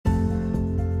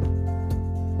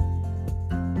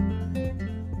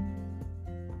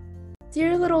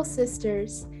Dear little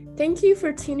sisters, thank you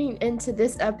for tuning into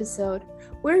this episode.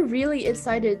 We're really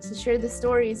excited to share the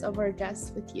stories of our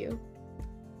guests with you.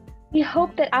 We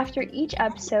hope that after each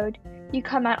episode, you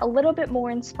come out a little bit more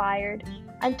inspired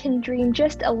and can dream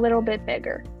just a little bit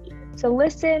bigger. So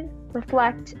listen,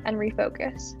 reflect, and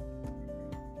refocus.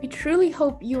 We truly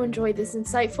hope you enjoy this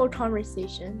insightful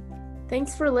conversation.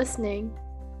 Thanks for listening.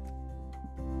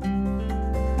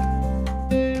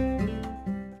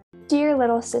 Dear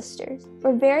little sisters,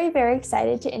 we're very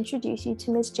excited to introduce you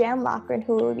to Ms. Jan Loughran,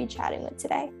 who we'll be chatting with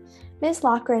today. Ms.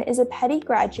 Loughran is a Petty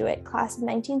graduate, class of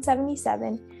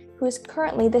 1977, who is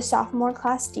currently the sophomore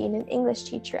class dean and English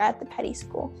teacher at the Petty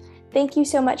School. Thank you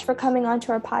so much for coming on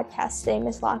to our podcast today,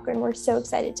 Ms. Loughran. We're so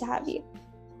excited to have you.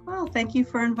 Well, thank you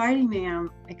for inviting me.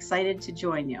 I'm excited to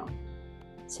join you.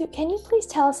 So can you please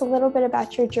tell us a little bit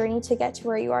about your journey to get to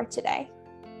where you are today?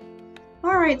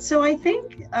 All right, so I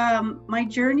think my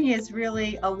journey is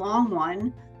really a long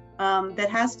one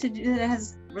that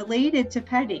has related to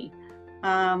Petty.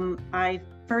 I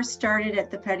first started at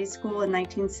the Petty School in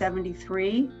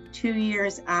 1973, 2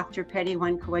 years after Petty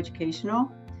went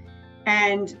coeducational.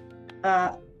 And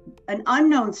an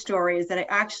unknown story is that I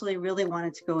actually really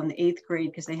wanted to go in the 8th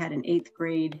grade because they had an 8th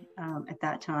grade at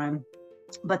that time.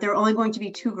 But there were only going to be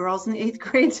 2 girls in the 8th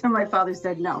grade, so my father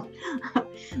said no.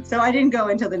 So I didn't go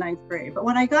until the 9th grade. But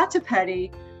when I got to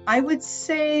Petty, I would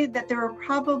say that there were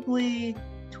probably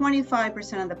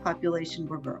 25% of the population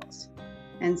were girls.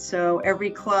 And so every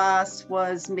class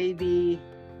was maybe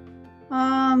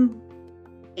 8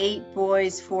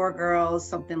 boys, 4 girls,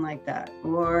 something like that,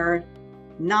 or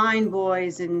 9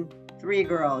 boys and 3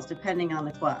 girls, depending on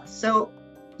the class. So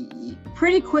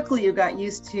pretty quickly you got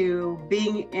used to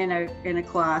being in a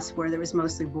class where there was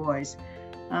mostly boys.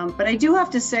 But I do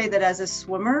have to say that as a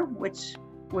swimmer, which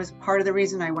was part of the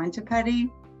reason I went to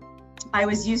Petty, I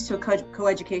was used to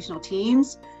coeducational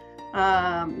teams,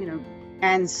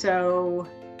 and so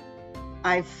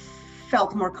I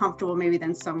felt more comfortable maybe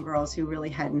than some girls who really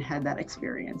hadn't had that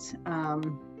experience.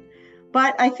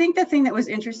 But I think the thing that was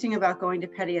interesting about going to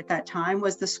Petty at that time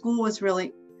was the school was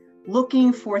really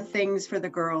looking for things for the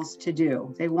girls to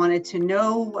do. They wanted to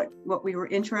know what we were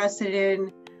interested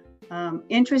in.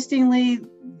 Interestingly,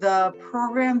 the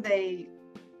program they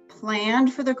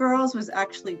planned for the girls was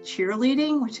actually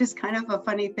cheerleading, which is kind of a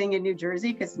funny thing in New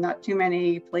Jersey because not too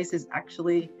many places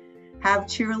actually have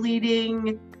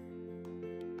cheerleading.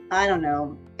 I don't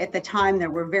know. At the time,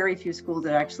 there were very few schools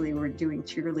that actually were doing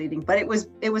cheerleading, but it was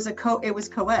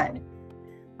co-ed.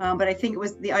 But I think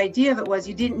the idea of it was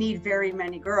you didn't need very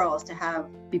many girls to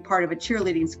be part of a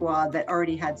cheerleading squad that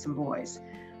already had some boys.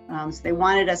 So they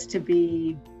wanted us to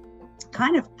be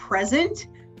kind of present,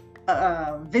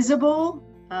 visible.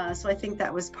 So I think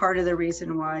that was part of the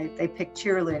reason why they picked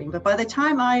cheerleading. But by the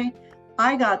time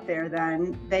I got there,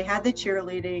 then they had the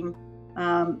cheerleading.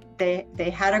 They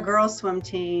had a girls swim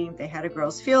team. They had a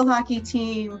girls field hockey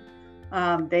team.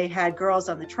 They had girls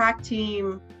on the track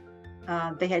team.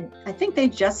 I think they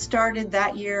just started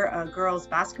that year a girls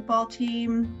basketball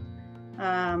team,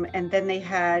 and then they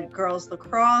had girls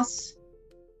lacrosse.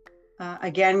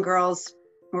 Again, girls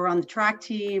were on the track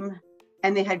team,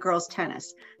 and they had girls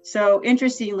tennis. So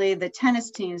interestingly, the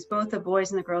tennis teams, both the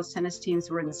boys and the girls tennis teams,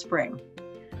 were in the spring.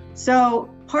 So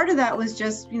part of that was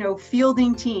just,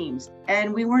 fielding teams,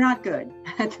 and we were not good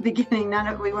at the beginning.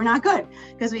 We were not good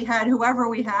because we had whoever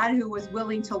we had who was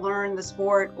willing to learn the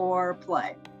sport or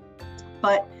play.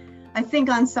 But I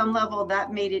think on some level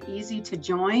that made it easy to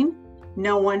join.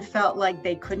 No one felt like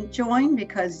they couldn't join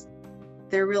because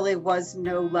there really was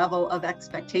no level of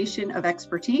expectation of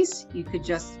expertise. You could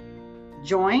just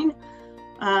join.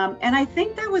 And I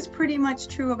think that was pretty much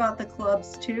true about the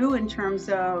clubs too, in terms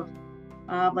of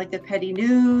like the Petty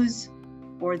News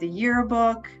or the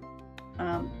yearbook.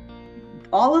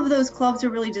 All of those clubs are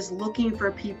really just looking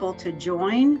for people to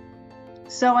join.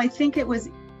 So I think it was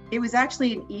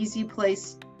actually an easy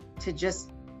place to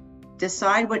just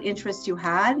decide what interests you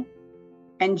had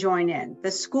and join in. The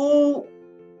school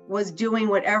was doing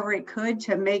whatever it could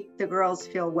to make the girls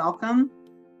feel welcome.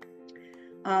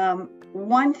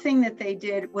 One thing that they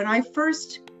did when I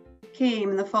first came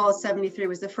in the fall of '73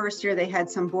 was the first year they had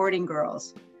some boarding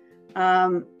girls.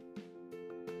 And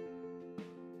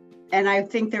I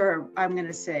think there were, I'm going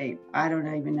to say, I don't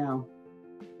even know,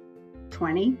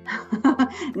 20,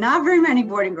 not very many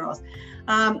boarding girls.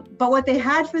 But what they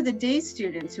had for the day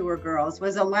students who were girls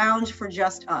was a lounge for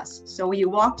just us. So you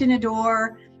walked in a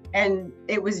door and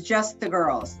it was just the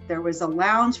girls. There was a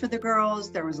lounge for the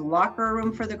girls. There was a locker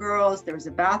room for the girls. There was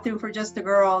a bathroom for just the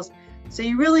girls. So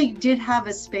you really did have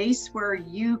a space where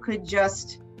you could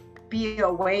just be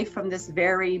away from this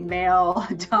very male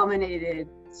dominated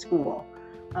school.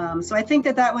 So I think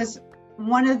that was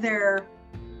one of their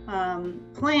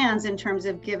plans in terms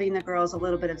of giving the girls a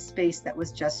little bit of space that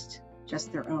was just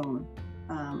their own,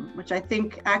 which I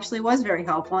think actually was very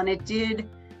helpful. And it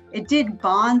did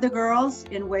bond the girls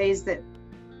in ways that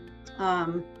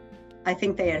I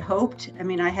think they had hoped. I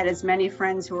mean, I had as many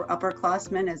friends who were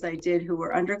upperclassmen as I did who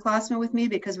were underclassmen with me,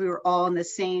 because we were all in the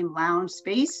same lounge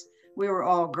space. We were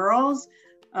all girls.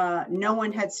 No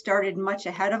one had started much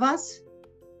ahead of us.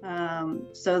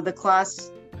 So the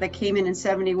class that came in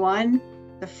 71,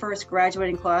 the first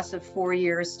graduating class of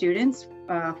four-year students,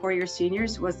 four-year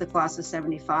seniors, was the class of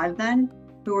 75 then,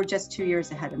 who were just 2 years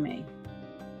ahead of me.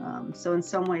 So in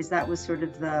some ways, that was sort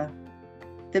of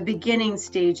the beginning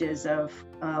stages of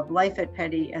life at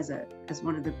Petty as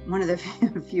one of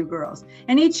the few girls.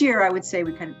 And each year, I would say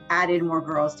we kind of added more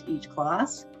girls to each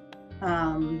class.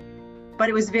 But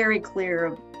it was very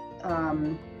clear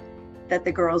that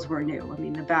the girls were new. I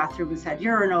mean, the bathrooms had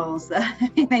urinals.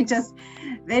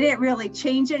 They didn't really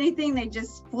change anything. They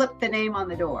just flipped the name on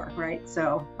the door, right?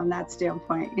 So from that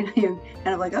standpoint, you're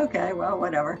kind of like, okay, well,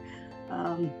 whatever.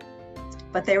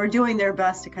 But they were doing their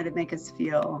best to kind of make us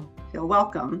feel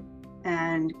welcome.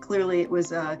 And clearly it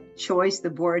was a choice the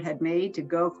board had made to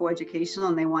go coeducational,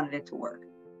 and they wanted it to work.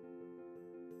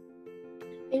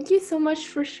 Thank you so much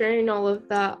for sharing all of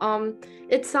that.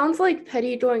 It sounds like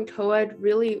Petty during co-ed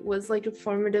really was like a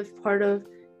formative part of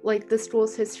like the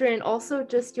school's history, and also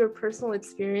just your personal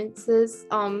experiences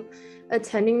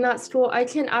attending that school. I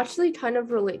can actually kind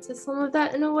of relate to some of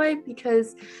that in a way,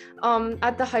 because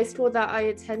at the high school that I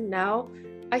attend now,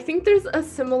 I think there's a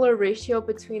similar ratio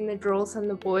between the girls and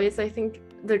the boys. I think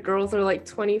the girls are like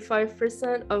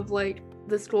 25% of like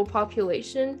the school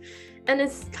population. And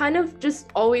it's kind of just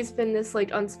always been this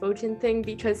like unspoken thing,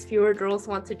 because fewer girls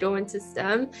want to go into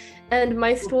STEM. And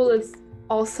my school is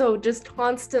also just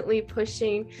constantly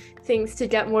pushing things to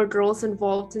get more girls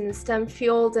involved in the STEM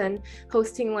field and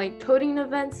hosting like coding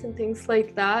events and things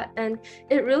like that. And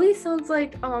it really sounds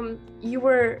like you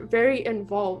were very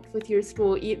involved with your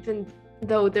school, even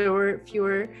though there were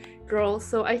fewer girls.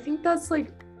 So I think that's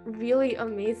like really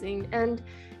amazing. And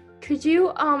could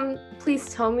you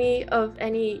please tell me of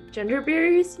any gender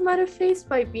barriers you might have faced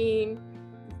by being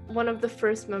one of the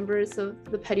first members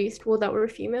of the Petty School that were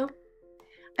female?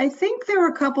 I think there were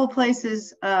a couple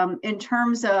places in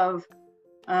terms of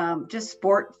just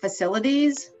sport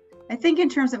facilities. I think in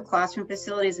terms of classroom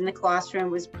facilities, in the classroom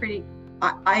was pretty,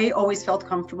 I always felt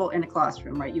comfortable in a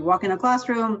classroom, right? You walk in a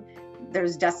classroom,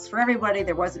 there's desks for everybody.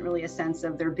 There wasn't really a sense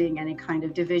of there being any kind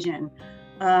of division.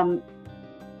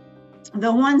 The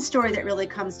one story that really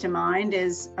comes to mind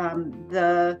is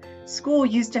the school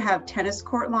used to have tennis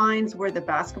court lines where the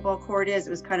basketball court is. It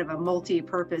was kind of a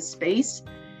multi-purpose space.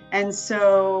 And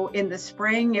so in the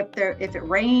spring, if it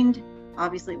rained,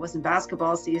 obviously it wasn't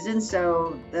basketball season,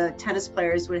 so the tennis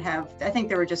players would have, I think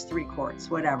there were just 3 courts,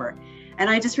 whatever. And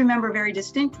I just remember very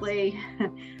distinctly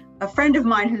a friend of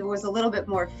mine who was a little bit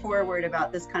more forward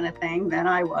about this kind of thing than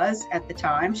I was at the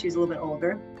time. She was a little bit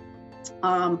older.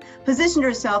 Positioned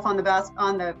herself on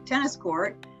the tennis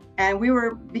court, and we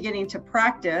were beginning to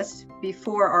practice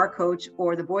before our coach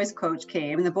or the boys' coach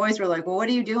came. And the boys were like, well, what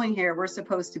are you doing here? We're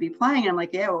supposed to be playing. And I'm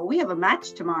like, yeah, well, we have a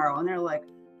match tomorrow. And they're like,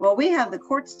 well, we have the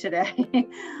courts today.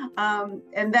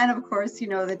 And then, of course,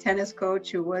 the tennis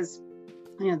coach who was,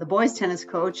 the boys' tennis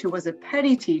coach, who was a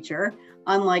Petty teacher,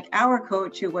 unlike our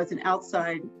coach, who was an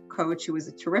outside coach, who was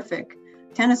a terrific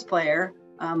tennis player,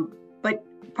 but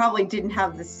probably didn't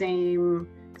have the same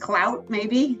clout,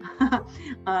 maybe.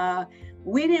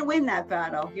 We didn't win that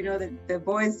battle. The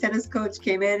boys tennis coach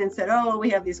came in and said, oh, we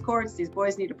have these courts, these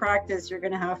boys need to practice, you're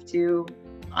going to have to,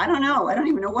 I don't know, I don't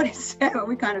even know what he said, but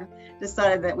we kind of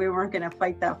decided that we weren't going to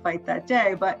fight that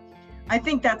day. But I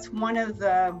think that's one of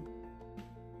the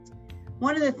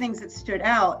things that stood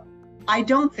out. I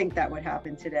don't think that would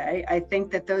happen today. I think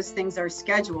that those things are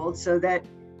scheduled so that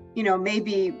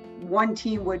maybe one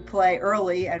team would play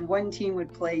early and one team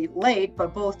would play late,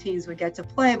 but both teams would get to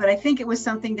play. But I think it was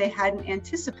something they hadn't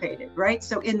anticipated, right?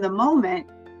 So in the moment,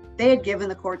 they had given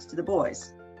the courts to the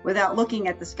boys without looking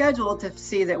at the schedule to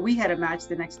see that we had a match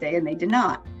the next day, and they did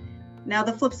not. Now,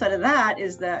 the flip side of that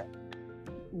is that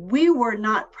we were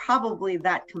not probably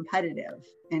that competitive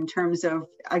in terms of,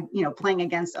 playing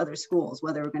against other schools,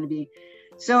 whether we're going to be.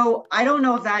 So I don't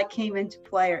know if that came into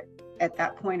play at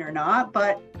that point or not,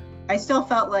 but I still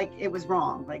felt like it was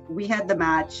wrong. Like, we had the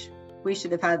match, we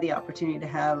should have had the opportunity to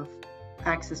have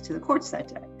access to the courts that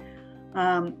day.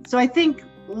 So I think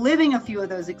living a few of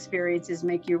those experiences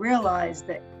make you realize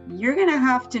that you're going to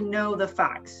have to know the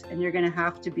facts, and you're going to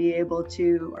have to be able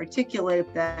to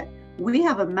articulate that we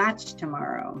have a match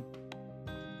tomorrow,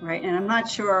 right? And I'm not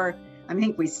sure, I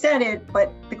think we said it,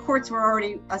 but the courts were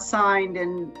already assigned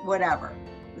and whatever.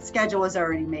 The schedule was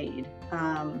already made.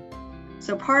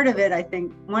 So part of it, I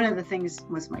think one of the things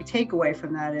was my takeaway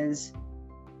from that is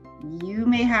you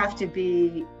may have to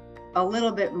be a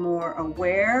little bit more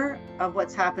aware of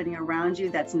what's happening around you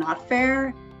that's not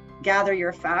fair, gather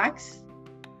your facts,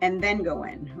 and then go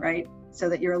in, right? So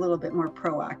that you're a little bit more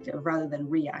proactive rather than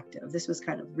reactive. This was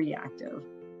kind of reactive.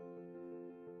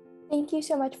 Thank you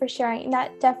so much for sharing.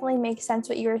 That definitely makes sense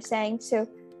what you were saying. So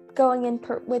going in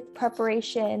with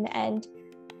preparation and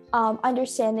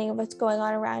understanding of what's going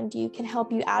on around you can help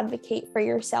you advocate for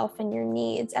yourself and your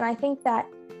needs. And I think that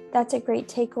that's a great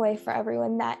takeaway for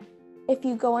everyone, that if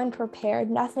you go in prepared,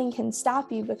 nothing can stop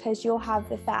you because you'll have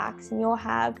the facts and you'll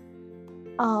have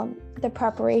the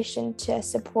preparation to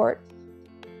support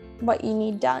what you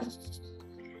need done.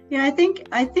 Yeah, I think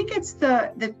it's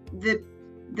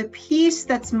the piece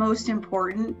that's most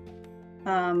important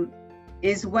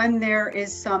is when there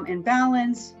is some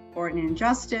imbalance or an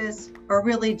injustice or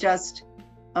really just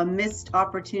a missed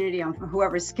opportunity on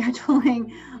whoever's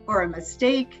scheduling or a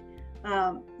mistake.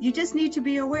 You just need to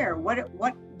be aware.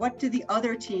 What do the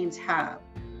other teams have?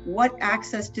 What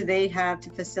access do they have to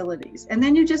facilities? And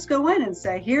then you just go in and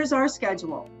say, here's our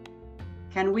schedule.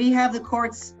 Can we have the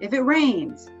courts if it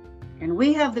rains? Can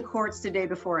we have the courts the day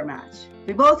before a match?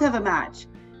 We both have a match.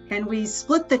 Can we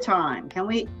split the time? Can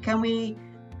we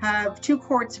have 2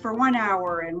 courts for 1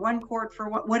 hour and 1 court for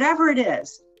whatever it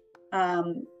is?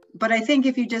 But I think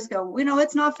if you just go,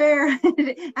 it's not fair,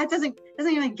 that doesn't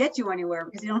even get you anywhere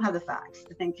because you don't have the facts.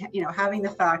 I think, having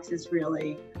the facts is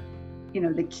really,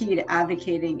 the key to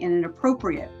advocating in an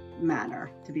appropriate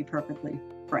manner, to be perfectly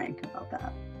frank about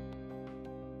that.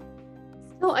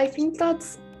 So I think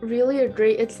that's really a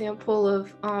great example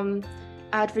of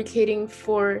advocating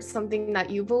for something that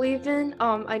you believe in.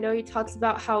 I know you talked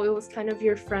about how it was kind of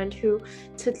your friend who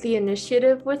took the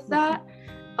initiative with that.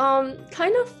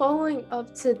 Kind of following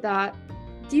up to that,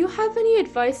 do you have any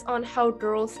advice on how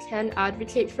girls can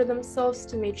advocate for themselves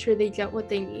to make sure they get what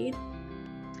they need?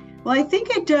 Well, I think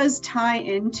it does tie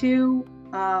into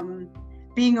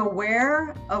being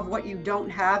aware of what you don't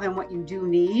have and what you do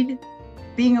need,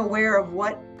 being aware of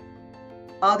what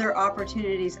other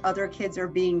opportunities other kids are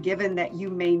being given that you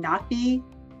may not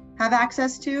have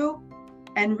access to,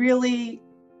 and really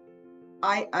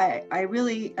I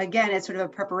really, again, it's sort of a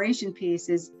preparation piece,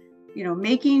 is,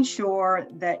 making sure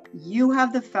that you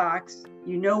have the facts,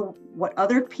 what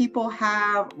other people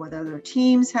have, what other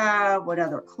teams have, what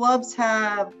other clubs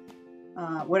have,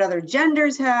 what other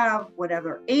genders have, what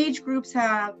other age groups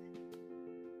have.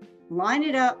 Line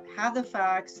it up, have the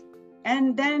facts,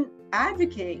 and then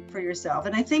advocate for yourself.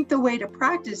 And I think the way to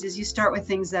practice is you start with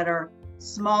things that are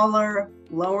smaller,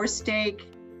 lower stake.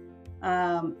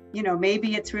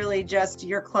 Maybe it's really just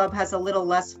your club has a little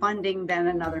less funding than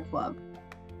another club.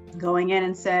 Going in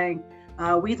and saying,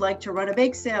 we'd like to run a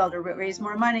bake sale to raise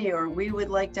more money, or we would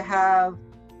like to have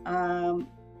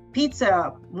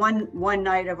pizza one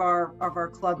night of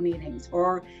our club meetings,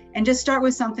 and just start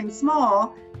with something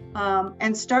small,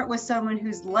 and start with someone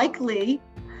who's likely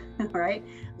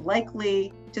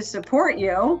to support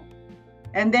you.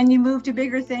 And then you move to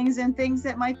bigger things and things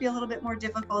that might be a little bit more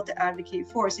difficult to advocate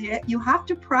for. So you have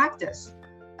to practice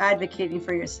advocating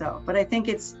for yourself. But I think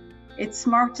it's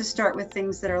smart to start with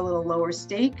things that are a little lower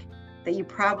stake, that you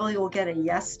probably will get a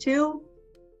yes to,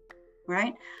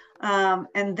 right?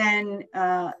 And then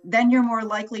you're more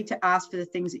likely to ask for the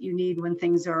things that you need when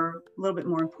things are a little bit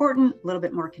more important, a little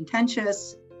bit more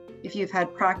contentious, if you've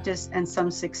had practice and some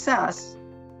success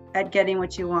at getting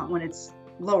what you want when it's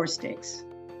lower stakes,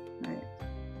 right?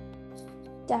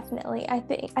 Definitely. I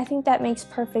think that makes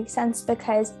perfect sense,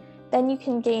 because then you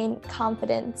can gain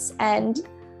confidence and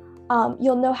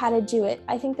you'll know how to do it.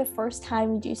 I think the first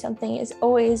time you do something is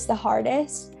always the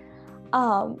hardest.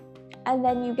 And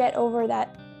then you get over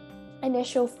that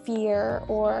initial fear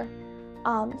or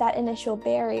that initial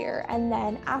barrier. And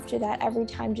then after that, every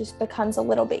time just becomes a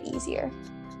little bit easier.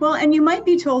 Well, and you might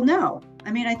be told no.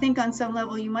 I think on some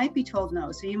level you might be told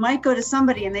no. So you might go to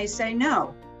somebody and they say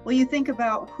no. Well, you think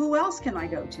about, who else can I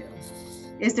go to?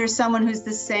 Is there someone who's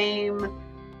the same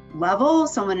level,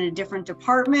 someone in a different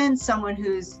department, someone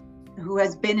who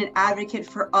has been an advocate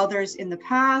for others in the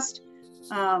past?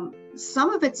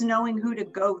 Some of it's knowing who to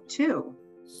go to,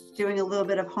 doing a little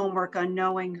bit of homework on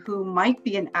knowing who might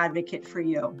be an advocate for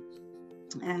you.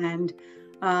 And,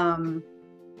 kind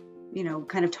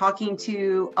of talking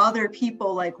to other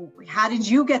people, like, how did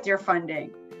you get your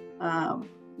funding?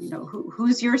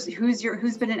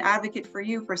 who's been an advocate for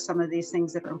you for some of these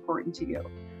things that are important to you.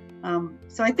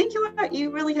 So I think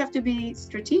you really have to be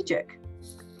strategic.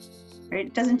 Right?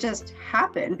 It doesn't just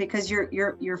happen because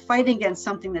you're fighting against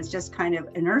something that's just kind of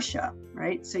inertia,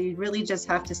 right? So you really just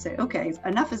have to say, okay,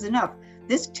 enough is enough.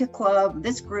 This club,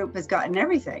 this group has gotten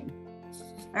everything.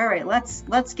 All right,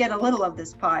 let's get a little of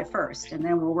this pie first, and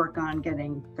then we'll work on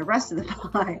getting the rest of the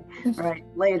pie, right,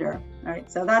 later. Right?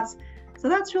 So that's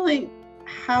really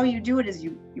how you do it. Is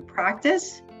you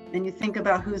practice, and you think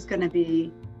about who's going to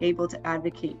be able to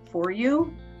advocate for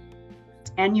you,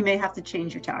 and you may have to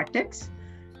change your tactics.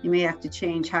 You may have to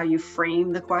change how you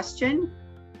frame the question.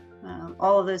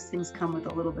 All of those things come with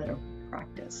a little bit of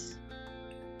practice.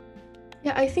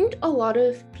 Yeah, I think a lot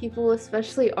of people,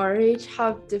 especially our age,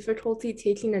 have difficulty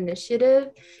taking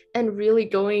initiative and really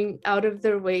going out of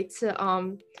their way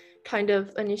to kind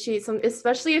of initiate some,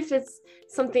 especially if it's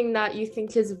something that you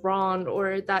think is wrong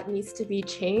or that needs to be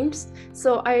changed.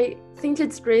 So I think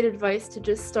it's great advice to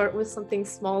just start with something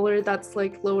smaller that's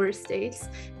like lower stakes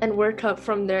and work up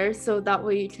from there, so that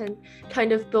way you can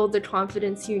kind of build the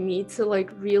confidence you need to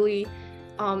like really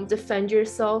defend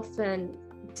yourself and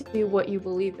do what you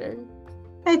believe in.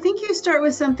 I think you start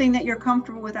with something that you're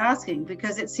comfortable with asking,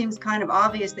 because it seems kind of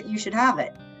obvious that you should have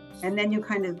it, and then you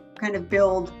kind of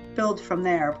build from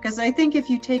there. Because I think if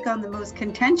you take on the most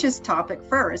contentious topic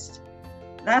first,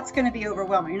 that's going to be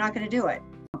overwhelming. You're not going to do it.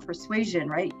 Persuasion,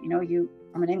 right?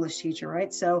 I'm an English teacher,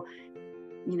 right? So,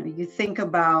 you think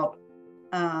about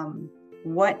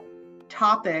what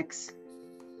topics,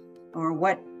 or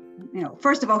what,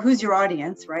 first of all, who's your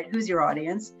audience, right? Who's your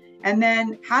audience? And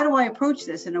then how do I approach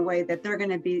this in a way that they're going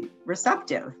to be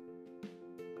receptive,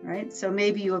 right? So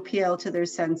maybe you appeal to their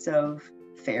sense of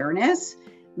fairness.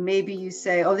 Maybe you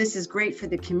say, oh, this is great for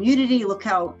the community. Look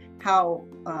how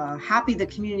happy the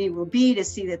community will be to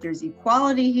see that there's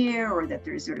equality here, or that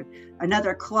there's sort of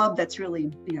another club that's really,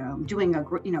 doing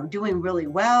really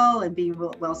well and being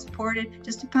well supported.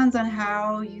 Just depends on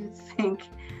how you think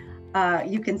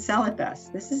you can sell it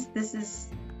best. This is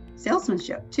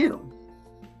salesmanship too.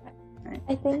 Right?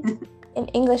 I think in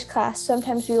English class,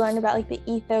 sometimes we learn about like the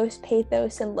ethos,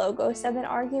 pathos, and logos of an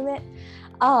argument.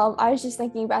 I was just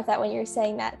thinking about that when you were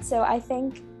saying that. So I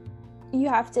think you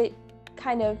have to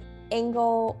kind of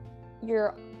angle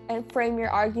and frame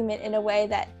your argument in a way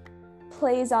that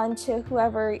plays onto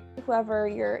whoever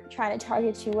you're trying to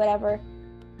target to,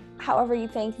 however you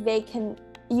think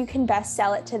you can best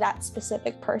sell it to that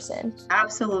specific person.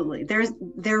 Absolutely.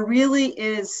 There really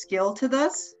is skill to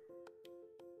this,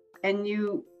 and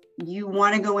you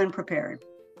want to go in prepared,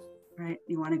 right?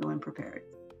 You want to go in prepared.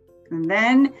 And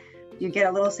then you get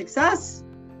a little success,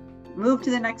 move to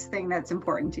the next thing that's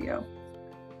important to you.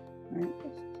 Right?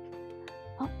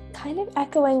 Kind of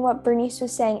echoing what Bernice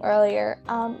was saying earlier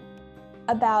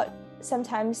about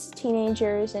sometimes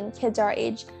teenagers and kids our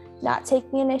age not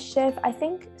taking initiative. I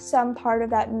think some part of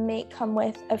that may come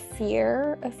with a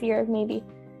fear of maybe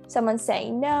someone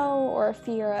saying no, or a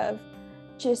fear of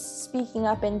just speaking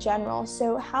up in general.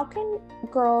 So how can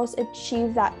girls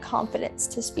achieve that confidence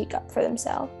to speak up for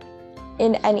themselves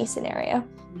in any scenario?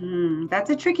 That's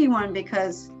a tricky one,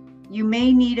 because you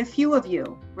may need a few of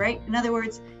you, right? In other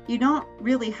words, you don't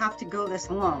really have to go this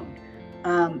alone.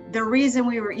 The reason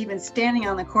we were even standing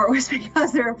on the court was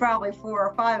because there were probably 4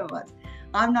 or 5 of us.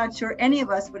 I'm not sure any of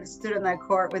us would have stood on that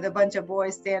court with a bunch of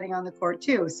boys standing on the court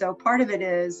too. So part of it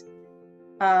is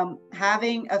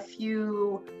having a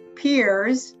few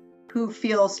peers who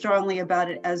feel strongly about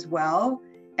it as well,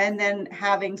 and then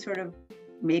having sort of,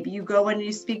 maybe you go and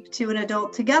you speak to an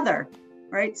adult together,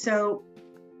 right? So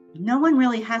no one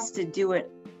really has to do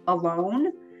it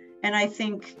alone. And I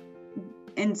think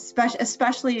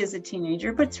especially as a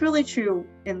teenager, but it's really true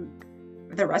in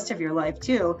the rest of your life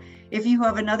too, if you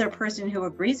have another person who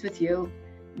agrees with you,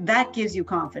 that gives you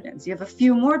confidence. You have a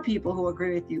few more people who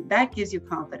agree with you, that gives you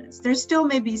confidence. There still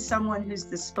may be someone who's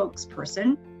the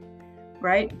spokesperson,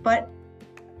 right? But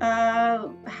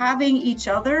having each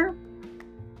other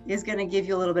is going to give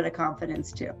you a little bit of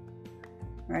confidence too,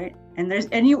 right? And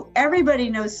everybody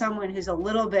knows someone who's a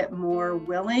little bit more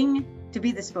willing to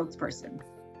be the spokesperson,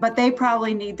 but they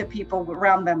probably need the people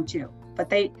around them too.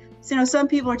 But some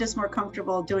people are just more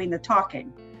comfortable doing the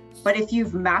talking. But if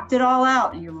you've mapped it all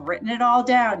out, you've written it all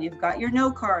down, you've got your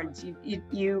note cards,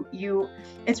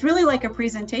 it's really like a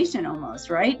presentation almost,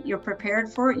 right? You're prepared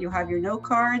for it. You have your note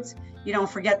cards. You don't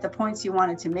forget the points you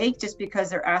wanted to make just because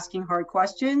they're asking hard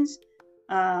questions.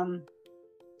 And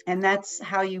that's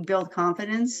how you build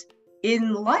confidence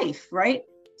in life, right?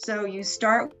 So you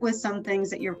start with some things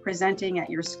that you're presenting at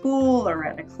your school or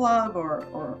at a club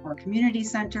or community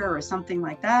center or something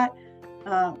like that.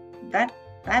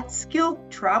 that skill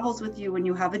travels with you when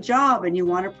you have a job and you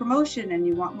want a promotion and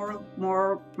you want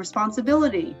more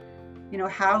responsibility. You know,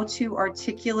 how to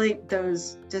articulate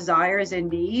those desires and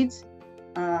needs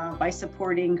by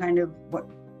supporting kind of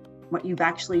what you've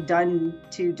actually done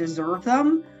to deserve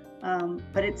them.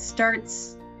 But it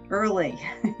starts early.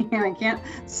 I can't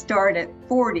start at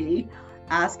 40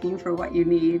 asking for what you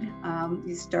need.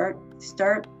 You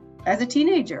start as a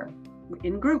teenager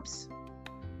in groups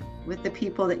with the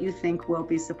people that you think will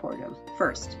be supportive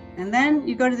first. And then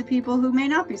you go to the people who may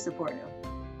not be supportive.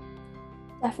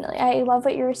 Definitely. I love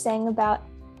what you were saying about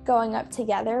going up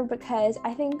together, because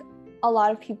I think a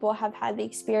lot of people have had the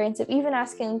experience of even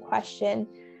asking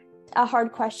a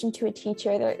hard question to a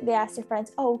teacher. They ask their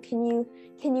friends, oh, can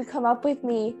you come up with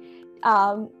me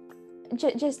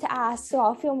just to ask, so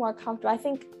I'll feel more comfortable. I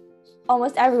think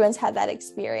almost everyone's had that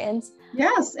experience.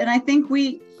 Yes, and I think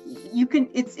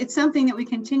it's something that we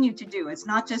continue to do. It's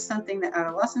not just something that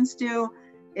adolescents do.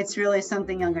 It's really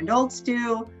something young adults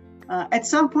do. At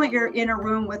some point you're in a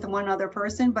room with one other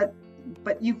person, but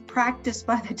you've practiced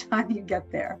by the time you get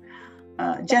there.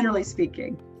 Generally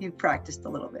speaking, you've practiced a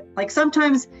little bit. Like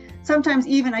sometimes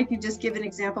even I can just give an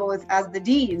example as the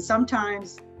dean.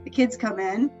 Sometimes the kids come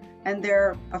in and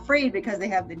they're afraid because they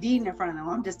have the dean in front of them.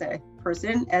 I'm just a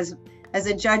person. As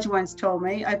a judge once told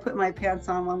me, I put my pants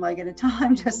on one leg at a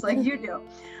time, just like you do.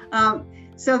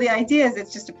 So the idea is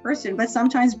it's just a person, but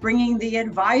sometimes bringing the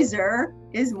advisor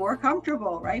is more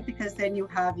comfortable, right? Because then you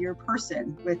have your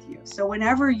person with you. So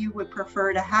whenever you would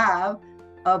prefer to have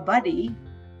a buddy,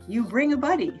 you bring a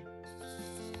buddy.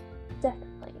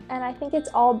 Definitely. And I think it's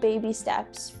all baby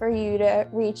steps for you to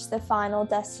reach the final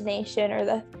destination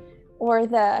or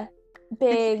the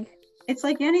big. It's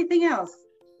like anything else.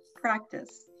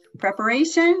 Practice,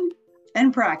 preparation,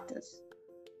 and practice.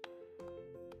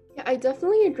 Yeah, I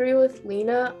definitely agree with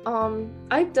Lena.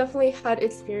 I've definitely had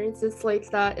experiences like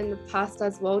that in the past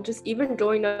as well. Just even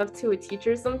going up to a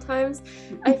teacher sometimes,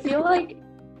 I feel like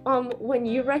when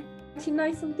you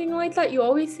recognize something like that, you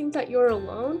always think that you're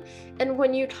alone. And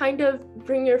when you kind of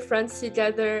bring your friends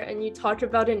together and you talk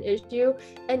about an issue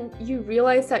and you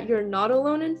realize that you're not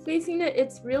alone in facing it,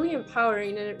 it's really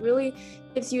empowering, and it really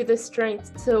gives you the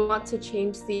strength to want to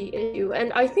change the issue.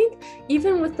 And I think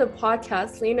even with the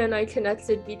podcast, Lena and I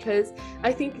connected because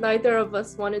I think neither of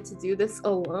us wanted to do this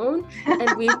alone.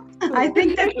 And we I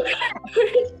think that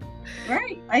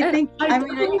right.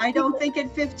 I don't think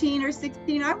at 15 or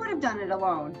 16 I would have done it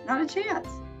alone. Not a chance.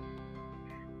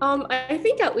 I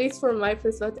think at least from my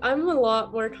perspective, I'm a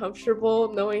lot more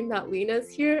comfortable knowing that Lena's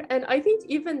here. And I think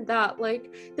even that,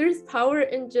 like, there's power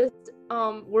in just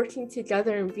working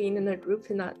together and being in a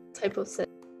group in that type of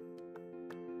setting.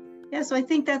 Yeah, so I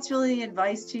think that's really the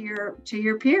advice to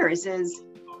your peers is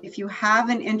if you have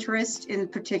an interest in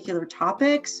particular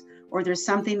topics or there's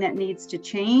something that needs to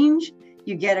change,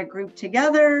 you get a group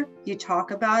together, you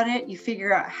talk about it, you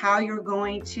figure out how you're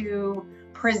going to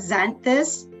present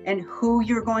this and who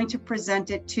you're going to present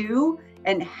it to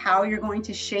and how you're going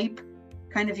to shape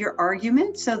kind of your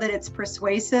argument so that it's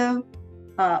persuasive,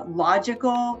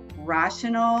 logical,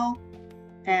 rational,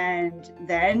 and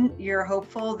then you're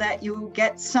hopeful that you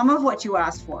get some of what you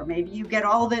asked for. Maybe you get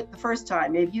all of it the first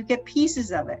time, maybe you get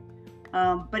pieces of it.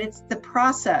 But it's the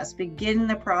process, begin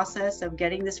the process of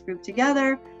getting this group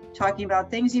together, talking about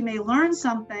things. You may learn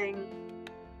something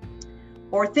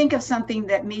or think of something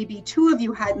that maybe two of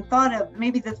you hadn't thought of.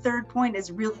 Maybe the third point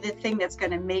is really the thing that's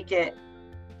going to make it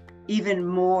even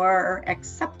more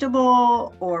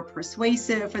acceptable or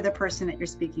persuasive for the person that you're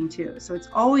speaking to. So it's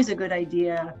always a good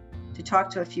idea to talk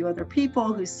to a few other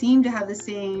people who seem to have the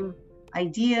same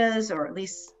ideas or at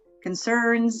least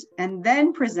concerns and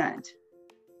then present.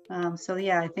 So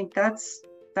yeah, I think that's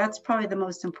probably the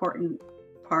most important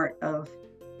part of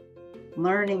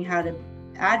learning how to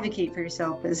advocate for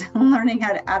yourself is learning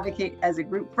how to advocate as a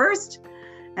group first,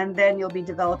 and then you'll be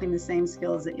developing the same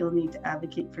skills that you'll need to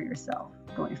advocate for yourself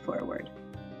going forward.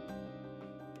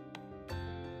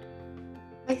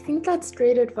 I think that's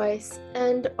great advice.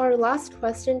 And our last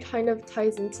question kind of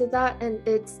ties into that, and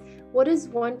it's, what is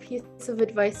one piece of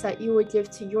advice that you would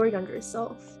give to your younger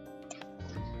self?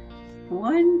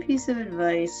 One piece of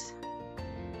advice.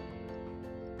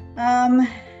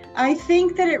 I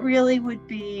think that it really would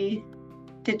be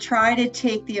to try to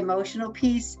take the emotional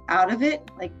piece out of it,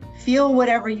 like feel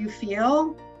whatever you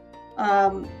feel,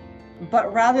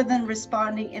 but rather than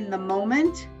responding in the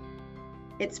moment,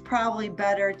 it's probably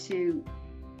better to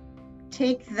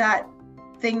take that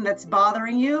thing that's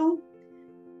bothering you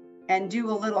and do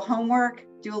a little homework,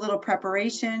 do a little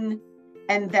preparation,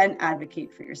 and then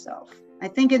advocate for yourself. I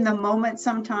think in the moment,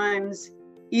 sometimes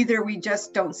either we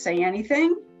just don't say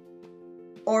anything,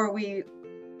 or we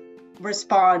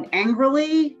respond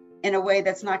angrily in a way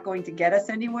that's not going to get us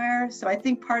anywhere. So I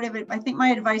think part of it, I think my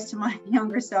advice to my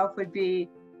younger self would be,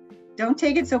 don't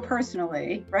take it so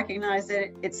personally. Recognize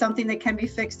that it's something that can be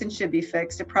fixed and should be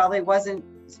fixed. It probably wasn't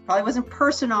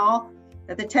personal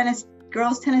that the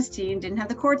girls tennis team didn't have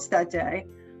the courts that day,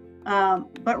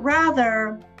 but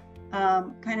rather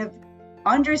kind of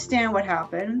understand what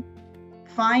happened,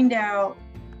 find out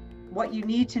what you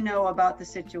need to know about the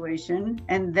situation,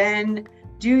 and then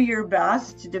do your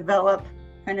best to develop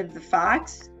kind of the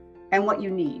facts and what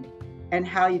you need and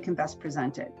how you can best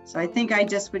present it. So I think I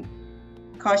just would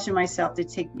caution myself to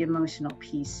take the emotional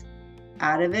piece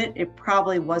out of it. It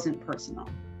probably wasn't personal.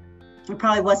 It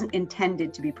probably wasn't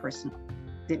intended to be personal.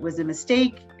 It was a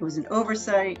mistake. It was an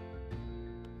oversight.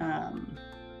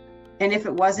 And if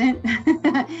it wasn't,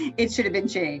 it should have been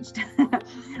changed.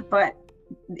 But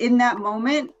in that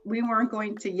moment, we weren't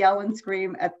going to yell and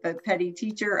scream at the petty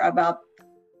teacher about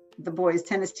the boys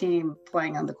tennis team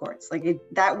playing on the courts.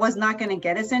 That was not going to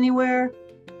get us anywhere.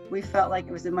 We felt like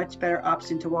it was a much better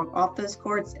option to walk off those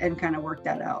courts and kind of work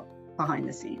that out behind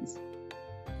the scenes.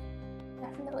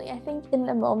 Definitely. I think in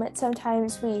the moment,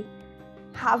 sometimes we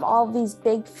have all these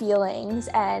big feelings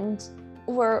and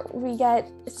we get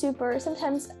super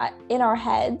sometimes in our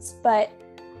heads, but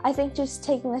I think just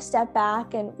taking a step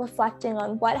back and reflecting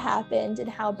on what happened and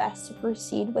how best to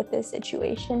proceed with this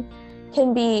situation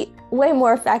can be way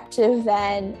more effective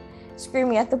than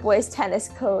screaming at the boys' tennis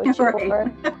coach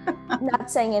or not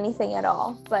saying anything at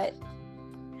all. But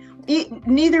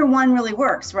neither one really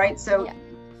works, right? So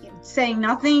saying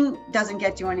nothing doesn't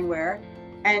get you anywhere,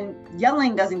 and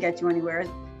yelling doesn't get you anywhere.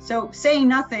 So saying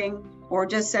nothing, or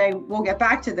just saying, we'll get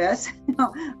back to this,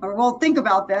 or we'll think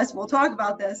about this, we'll talk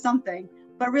about this, something,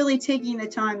 but really taking the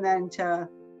time then to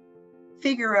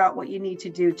figure out what you need to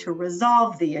do to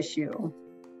resolve the issue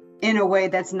in a way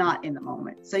that's not in the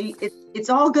moment. So it's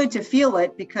all good to feel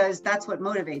it, because that's what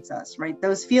motivates us, right?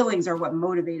 Those feelings are what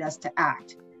motivate us to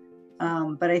act.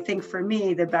 But I think for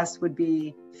me, the best would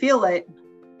be feel it,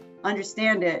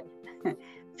 understand it,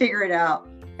 figure it out,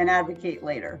 and advocate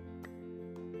later.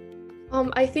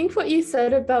 I think what you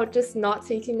said about just not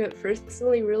taking it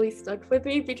personally really stuck with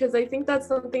me, because I think that's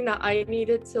something that I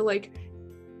needed to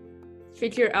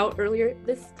figure out earlier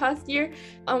this past year.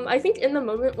 I think in the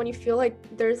moment when you feel like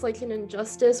there's an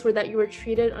injustice or that you were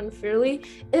treated unfairly,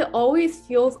 it always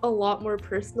feels a lot more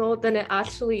personal than it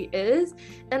actually is.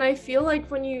 And I feel like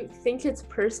when you think it's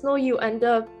personal, you end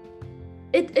up,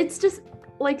 it's just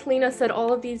like Lena said,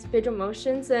 all of these big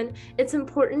emotions, and it's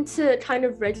important to kind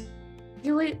of regulate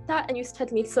that and use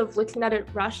techniques of looking at it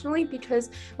rationally,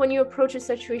 because when you approach a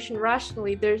situation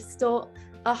rationally, there's still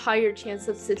a higher chance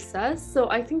of success. So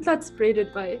I think that's great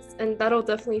advice, and that'll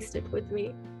definitely stick with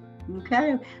me.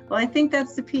 Okay, well, I think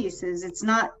that's the piece, is it's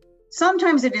not,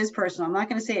 sometimes it is personal. I'm not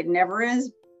going to say it never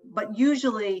is, but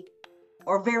usually,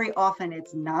 or very often,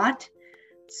 it's not.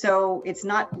 So it's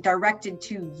not directed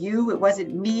to you. It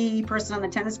wasn't me, person on the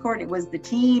tennis court. It was the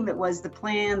team. It was the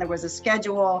plan. There was a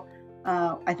schedule.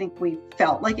 I think we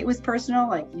felt like it was personal,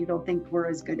 like you don't think we're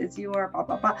as good as you are, blah,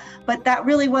 blah, blah. But that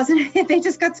really wasn't it. They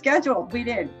just got scheduled. We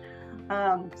did.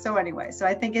 So anyway, so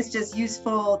I think it's just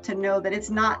useful to know that it's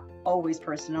not always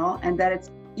personal, and that it's,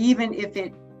 even if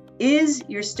it is,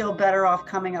 you're still better off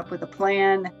coming up with a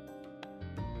plan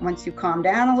once you calm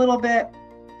down a little bit,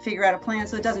 figure out a plan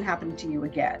so it doesn't happen to you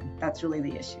again. That's really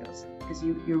the issue, because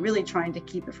you're really trying to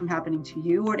keep it from happening to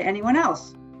you or to anyone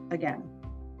else again.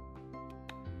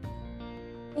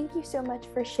 Thank you so much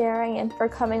for sharing and for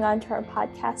coming on to our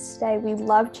podcast today. We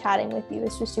loved chatting with you.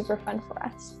 This was super fun for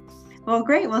us. Well,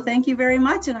 great. Well, thank you very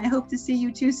much. And I hope to see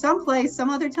you two someplace, some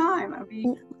other time. I'll be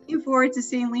looking forward to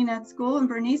seeing Lena at school, and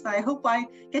Bernice, I hope I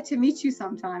get to meet you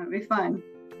sometime. It'll be fun.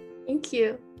 Thank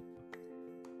you.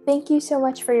 Thank you so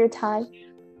much for your time.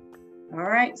 All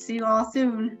right. See you all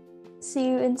soon. See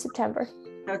you in September.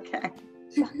 Okay.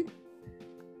 Bye.